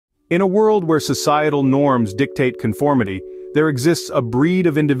In a world where societal norms dictate conformity, there exists a breed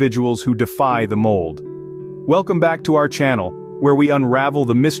of individuals who defy the mold. Welcome back to our channel, where we unravel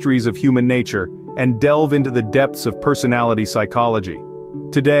the mysteries of human nature and delve into the depths of personality psychology.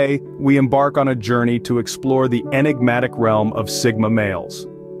 Today, we embark on a journey to explore the enigmatic realm of Sigma males.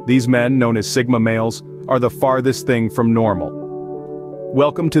 These men, known as Sigma males, are the farthest thing from normal.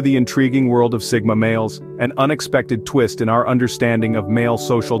 Welcome to the intriguing world of Sigma males, an unexpected twist in our understanding of male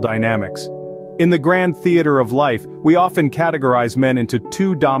social dynamics. In the grand theater of life, we often categorize men into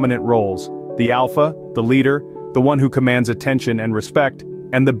two dominant roles: the alpha, the leader, the one who commands attention and respect,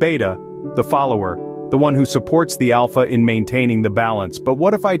 and the beta, the follower, the one who supports the alpha in maintaining the balance. But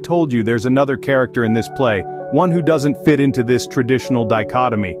what if I told you there's another character in this play, one who doesn't fit into this traditional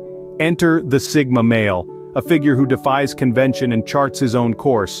dichotomy? Enter the Sigma male, a figure who defies convention and charts his own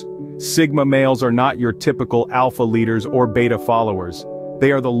course. Sigma males are not your typical alpha leaders or beta followers.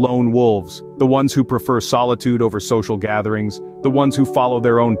 They are the lone wolves, the ones who prefer solitude over social gatherings, the ones who follow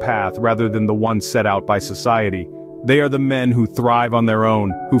their own path rather than the one set out by society. They are the men who thrive on their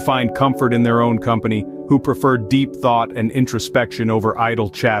own, who find comfort in their own company, who prefer deep thought and introspection over idle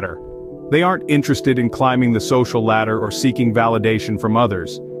chatter. They aren't interested in climbing the social ladder or seeking validation from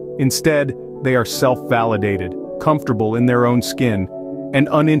others. Instead, they are self-validated, comfortable in their own skin, and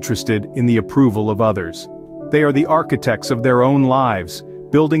uninterested in the approval of others. They are the architects of their own lives,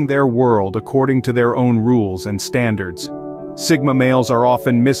 building their world according to their own rules and standards. Sigma males are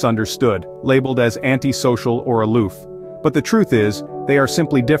often misunderstood, labeled as antisocial or aloof. But the truth is, they are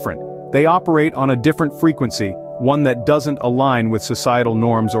simply different. They operate on a different frequency, one that doesn't align with societal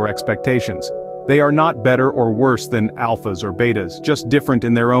norms or expectations. They are not better or worse than alphas or betas, just different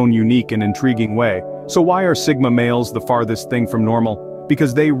in their own unique and intriguing way. So why are Sigma males the farthest thing from normal?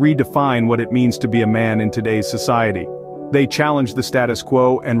 Because they redefine what it means to be a man in today's society. They challenge the status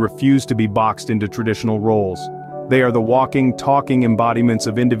quo and refuse to be boxed into traditional roles. They are the walking, talking embodiments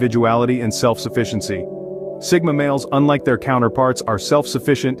of individuality and self-sufficiency. Sigma males, unlike their counterparts, are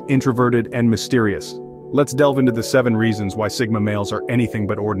self-sufficient, introverted, and mysterious. Let's delve into the 7 reasons why Sigma males are anything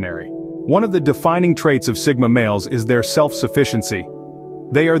but ordinary. One of the defining traits of Sigma males is their self-sufficiency.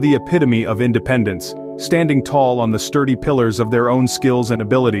 They are the epitome of independence, standing tall on the sturdy pillars of their own skills and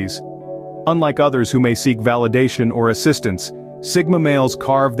abilities. Unlike others who may seek validation or assistance, Sigma males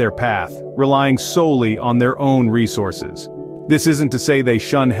carve their path, relying solely on their own resources. This isn't to say they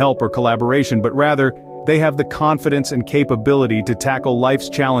shun help or collaboration, but rather, they have the confidence and capability to tackle life's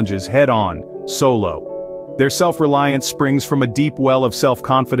challenges head-on, solo. Their self-reliance springs from a deep well of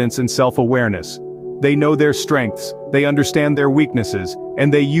self-confidence and self-awareness. They know their strengths, they understand their weaknesses,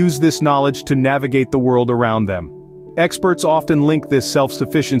 and they use this knowledge to navigate the world around them. Experts often link this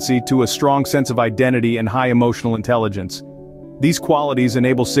self-sufficiency to a strong sense of identity and high emotional intelligence. These qualities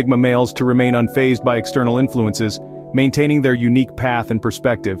enable Sigma males to remain unfazed by external influences, maintaining their unique path and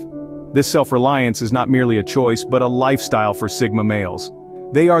perspective. This self-reliance is not merely a choice but a lifestyle for Sigma males.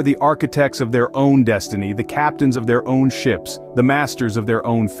 They are the architects of their own destiny, the captains of their own ships, the masters of their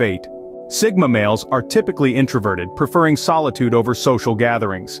own fate. Sigma males are typically introverted, preferring solitude over social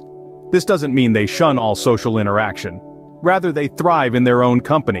gatherings. This doesn't mean they shun all social interaction. Rather, they thrive in their own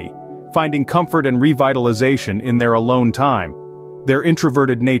company, finding comfort and revitalization in their alone time. Their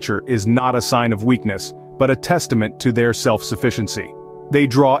introverted nature is not a sign of weakness, but a testament to their self-sufficiency. They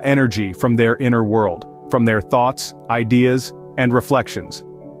draw energy from their inner world, from their thoughts, ideas, and reflections.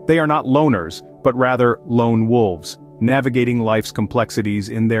 They are not loners, but rather lone wolves, navigating life's complexities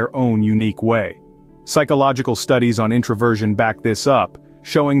in their own unique way. Psychological studies on introversion back this up,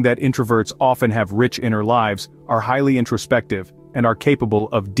 showing that introverts often have rich inner lives, are highly introspective, and are capable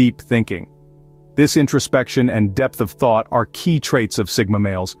of deep thinking. This introspection and depth of thought are key traits of Sigma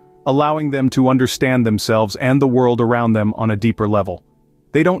males, allowing them to understand themselves and the world around them on a deeper level.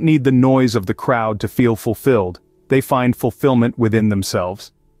 They don't need the noise of the crowd to feel fulfilled. They find fulfillment within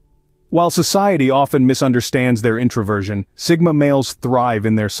themselves. While society often misunderstands their introversion, Sigma males thrive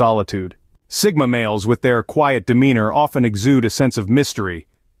in their solitude. Sigma males with their quiet demeanor often exude a sense of mystery.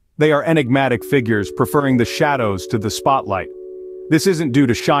 They are enigmatic figures preferring the shadows to the spotlight. This isn't due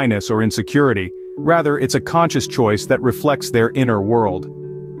to shyness or insecurity, rather it's a conscious choice that reflects their inner world.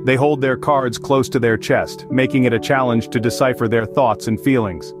 They hold their cards close to their chest, making it a challenge to decipher their thoughts and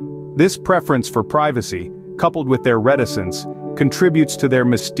feelings. This preference for privacy, coupled with their reticence, contributes to their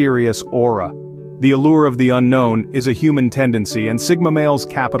mysterious aura. The allure of the unknown is a human tendency, and Sigma males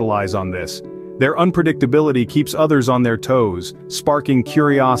capitalize on this. Their unpredictability keeps others on their toes, sparking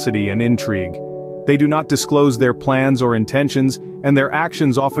curiosity and intrigue. They do not disclose their plans or intentions, and their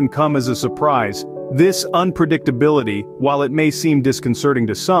actions often come as a surprise, This unpredictability, while it may seem disconcerting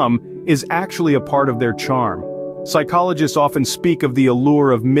to some, is actually a part of their charm. Psychologists often speak of the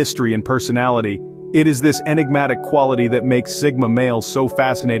allure of mystery and personality. It is this enigmatic quality that makes Sigma males so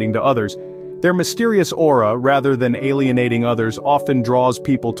fascinating to others. Their mysterious aura, rather than alienating others, often draws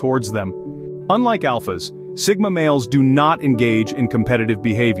people towards them. Unlike alphas, Sigma males do not engage in competitive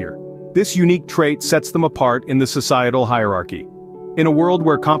behavior. This unique trait sets them apart in the societal hierarchy. In a world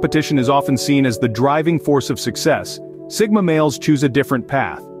where competition is often seen as the driving force of success, Sigma males choose a different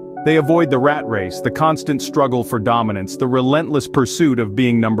path. They avoid the rat race, the constant struggle for dominance, the relentless pursuit of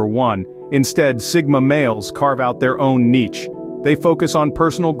being number one. Instead, Sigma males carve out their own niche. They focus on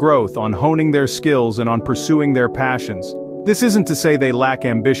personal growth, on honing their skills, and on pursuing their passions. This isn't to say they lack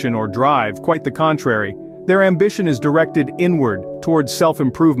ambition or drive, quite the contrary. Their ambition is directed inward, towards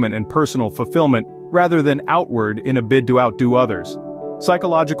self-improvement and personal fulfillment, rather than outward in a bid to outdo others.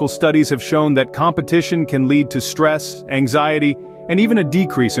 Psychological studies have shown that competition can lead to stress, anxiety, and even a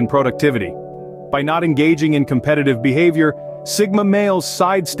decrease in productivity. By not engaging in competitive behavior, Sigma males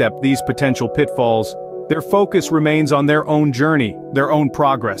sidestep these potential pitfalls. Their focus remains on their own journey, their own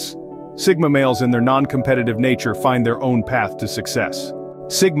progress. Sigma males in their non-competitive nature find their own path to success.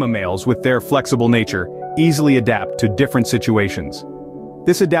 Sigma males, with their flexible nature, easily adapt to different situations.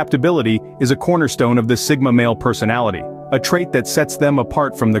 This adaptability is a cornerstone of the Sigma male personality, a trait that sets them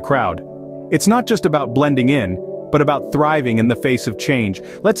apart from the crowd. It's not just about blending in, but about thriving in the face of change.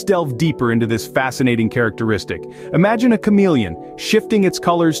 Let's delve deeper into this fascinating characteristic. Imagine a chameleon, shifting its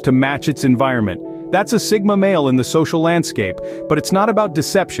colors to match its environment. That's a Sigma male in the social landscape, but it's not about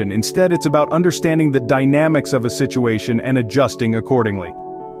deception. Instead, it's about understanding the dynamics of a situation and adjusting accordingly.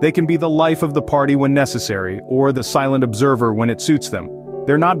 They can be the life of the party when necessary, or the silent observer when it suits them.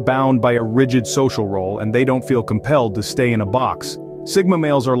 They're not bound by a rigid social role, and they don't feel compelled to stay in a box. Sigma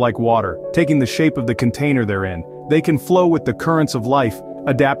males are like water, taking the shape of the container they're in. They can flow with the currents of life,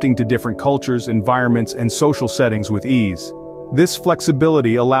 adapting to different cultures, environments, and social settings with ease. This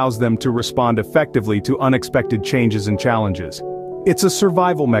flexibility allows them to respond effectively to unexpected changes and challenges. It's a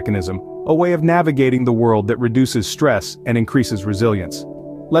survival mechanism, a way of navigating the world that reduces stress and increases resilience.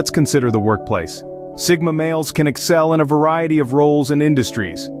 Let's consider the workplace. Sigma males can excel in a variety of roles and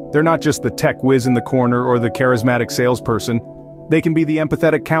industries. They're not just the tech whiz in the corner or the charismatic salesperson. They can be the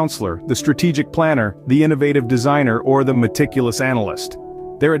empathetic counselor, the strategic planner, the innovative designer, or the meticulous analyst.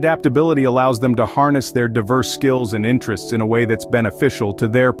 Their adaptability allows them to harness their diverse skills and interests in a way that's beneficial to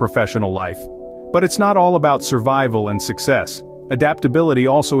their professional life. But it's not all about survival and success. Adaptability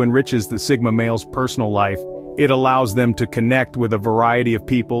also enriches the Sigma male's personal life. It allows them to connect with a variety of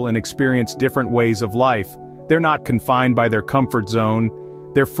people and experience different ways of life. They're not confined by their comfort zone.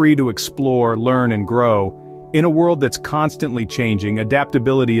 They're free to explore, learn, and grow. In a world that's constantly changing,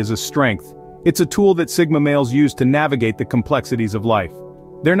 adaptability is a strength. It's a tool that Sigma males use to navigate the complexities of life.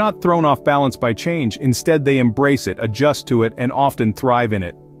 They're not thrown off balance by change. Instead, they embrace it, adjust to it, and often thrive in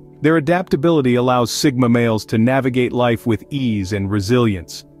it. Their adaptability allows Sigma males to navigate life with ease and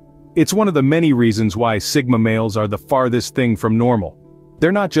resilience. It's one of the many reasons why Sigma males are the farthest thing from normal.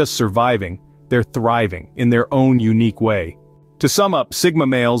 They're not just surviving, they're thriving in their own unique way. To sum up, Sigma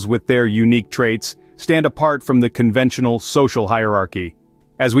males with their unique traits stand apart from the conventional social hierarchy.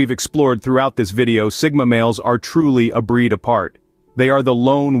 As we've explored throughout this video, Sigma males are truly a breed apart. They are the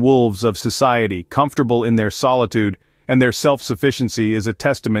lone wolves of society, comfortable in their solitude, and their self-sufficiency is a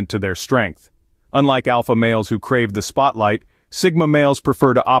testament to their strength. Unlike alpha males who crave the spotlight, Sigma males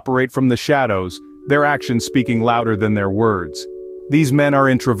prefer to operate from the shadows, their actions speaking louder than their words. These men are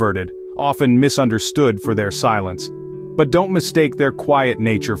introverted, often misunderstood for their silence. But don't mistake their quiet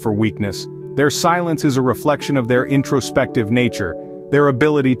nature for weakness. Their silence is a reflection of their introspective nature, their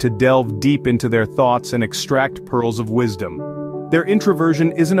ability to delve deep into their thoughts and extract pearls of wisdom. Their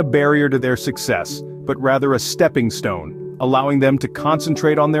introversion isn't a barrier to their success, but rather a stepping stone, allowing them to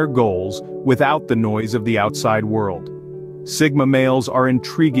concentrate on their goals without the noise of the outside world. Sigma males are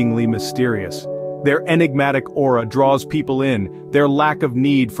intriguingly mysterious. Their enigmatic aura draws people in, their lack of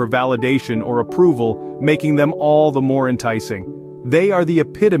need for validation or approval making them all the more enticing. They are the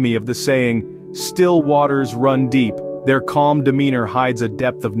epitome of the saying, "Still waters run deep." Their calm demeanor hides a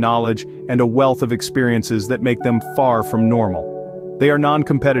depth of knowledge and a wealth of experiences that make them far from normal. They are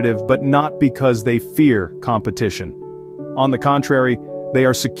non-competitive, but not because they fear competition. On the contrary, they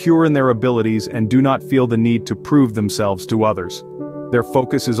are secure in their abilities and do not feel the need to prove themselves to others. Their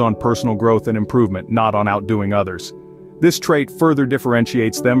focus is on personal growth and improvement, not on outdoing others. This trait further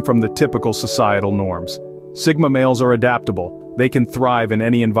differentiates them from the typical societal norms. Sigma males are adaptable. They can thrive in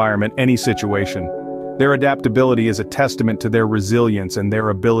any environment, any situation. Their adaptability is a testament to their resilience and their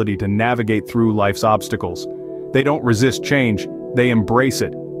ability to navigate through life's obstacles. They don't resist change, they embrace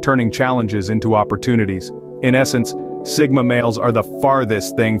it, turning challenges into opportunities. In essence, Sigma males are the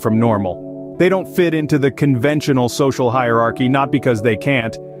farthest thing from normal. They don't fit into the conventional social hierarchy not because they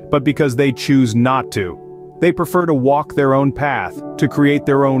can't, but because they choose not to. They prefer to walk their own path, to create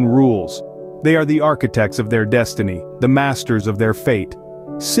their own rules. They are the architects of their destiny, the masters of their fate.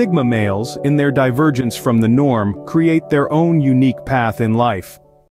 Sigma males, in their divergence from the norm, create their own unique path in life.